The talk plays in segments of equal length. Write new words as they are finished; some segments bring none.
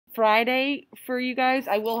Friday for you guys,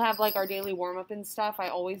 I will have like our daily warm up and stuff. I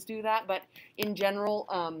always do that, but in general,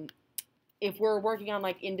 if we're working on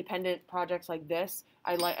like independent projects like this,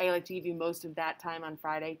 I like to give you most of that time on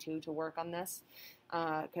Friday too to work on this,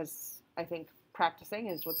 because I think practicing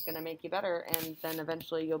is what's going to make you better, and then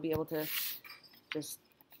eventually you'll be able to just,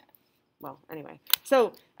 well, anyway.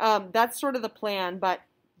 So that's sort of the plan, but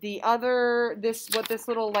what this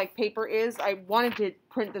little like paper is, I wanted to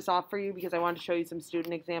print this off for you because I wanted to show you some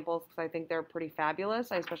student examples because I think they're pretty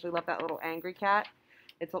fabulous. I especially love that little angry cat.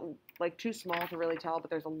 It's like too small to really tell, but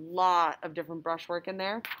there's a lot of different brushwork in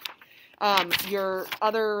there. Your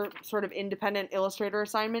other sort of independent illustrator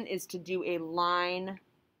assignment is to do a line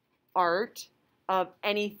art of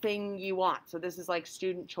anything you want. So this is like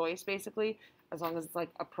student choice basically, as long as it's like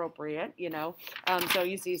appropriate, you know. So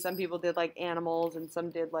you see some people did like animals and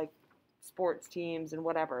some did like sports teams and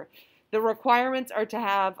whatever. The requirements are to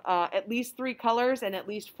have at least 3 colors and at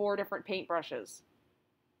least 4 different paintbrushes.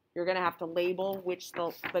 You're going to have to label which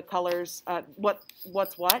the colors,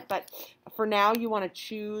 what's what. But for now, you want to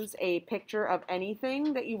choose a picture of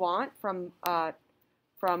anything that you want from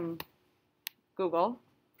Google.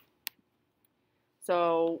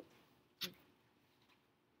 So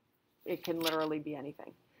it can literally be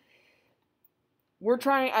anything.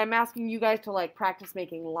 I'm asking you guys to like practice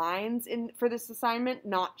making lines for this assignment,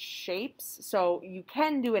 not shapes. So you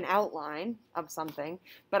can do an outline of something,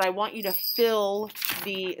 but I want you to fill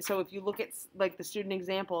so if you look at like the student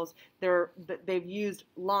examples, they've used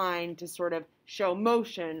line to sort of show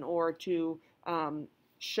motion or to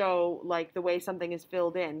show like the way something is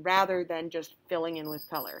filled in rather than just filling in with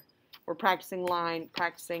color. We're practicing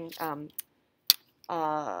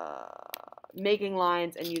making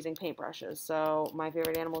lines and using paintbrushes. So my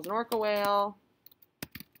favorite animal is an orca whale.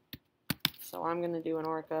 So I'm going to do an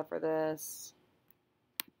orca for this.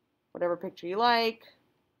 Whatever picture you like.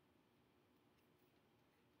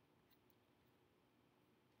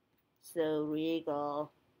 So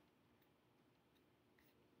regal.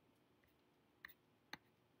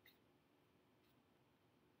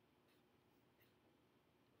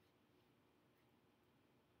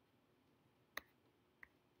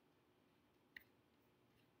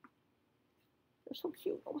 They're so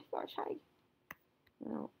cute. Oh my gosh, hi.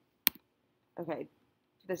 No. Okay,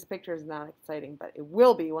 this picture is not exciting, but it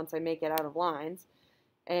will be once I make it out of lines.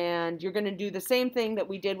 And you're going to do the same thing that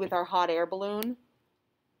we did with our hot air balloon.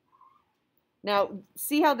 Now,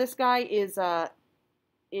 see how this guy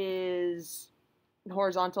is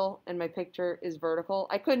horizontal and my picture is vertical?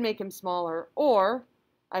 I could make him smaller, or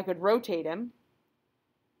I could rotate him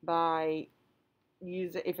by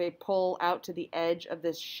if I pull out to the edge of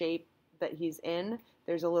this shape that he's in,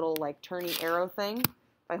 there's a little like turny arrow thing.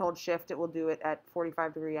 If I hold shift, it will do it at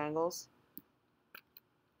 45-degree angles.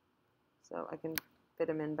 So I can fit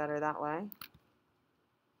him in better that way.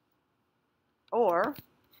 Or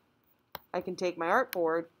I can take my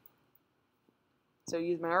artboard, so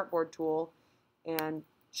use my artboard tool and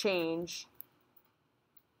change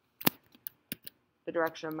the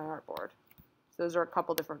direction of my artboard. So those are a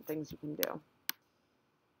couple different things you can do.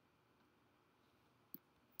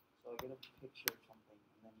 So I get a picture of something,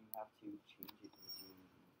 and then you have to change it into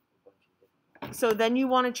a bunch of different lines. So then you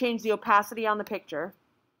want to change the opacity on the picture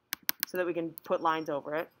so that we can put lines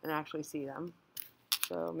over it and actually see them.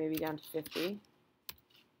 So maybe down to 50.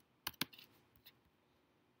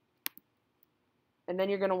 And then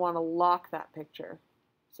you're going to want to lock that picture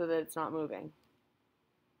so that it's not moving.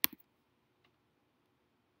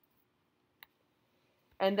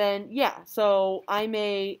 And then, yeah, so I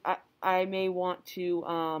may want to...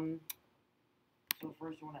 So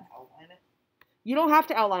first you want to outline it? You don't have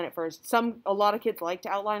to outline it first. A lot of kids like to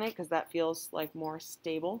outline it because that feels like more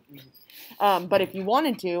stable. Mm-hmm. But if you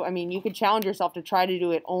wanted to, I mean, you could challenge yourself to try to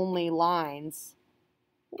do it only lines.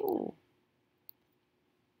 Ooh.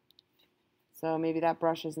 So maybe that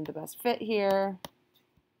brush isn't the best fit here.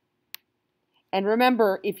 And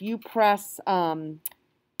remember, if you press, so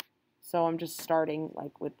I'm just starting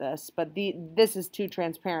like with this, but this is too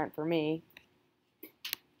transparent for me,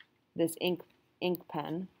 this ink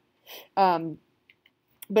pen.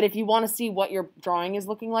 But if you want to see what your drawing is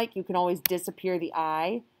looking like, you can always disappear the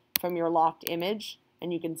eye from your locked image,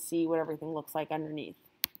 and you can see what everything looks like underneath.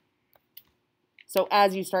 So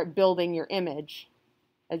as you start building your image,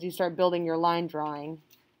 as you start building your line drawing,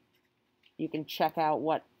 you can check out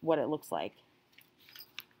what it looks like.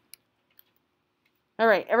 All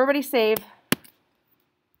right, everybody save.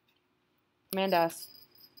 Command S.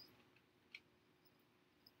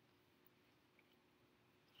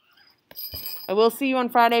 I will see you on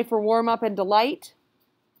Friday for warm-up and delight.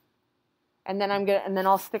 And then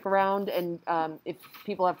I'll stick around, and if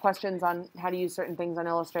people have questions on how to use certain things on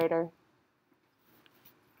Illustrator.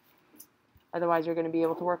 Otherwise, you're going to be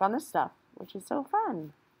able to work on this stuff, which is so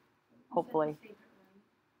fun. Hopefully.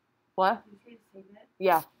 What?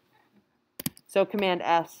 Yeah. So Command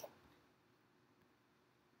S.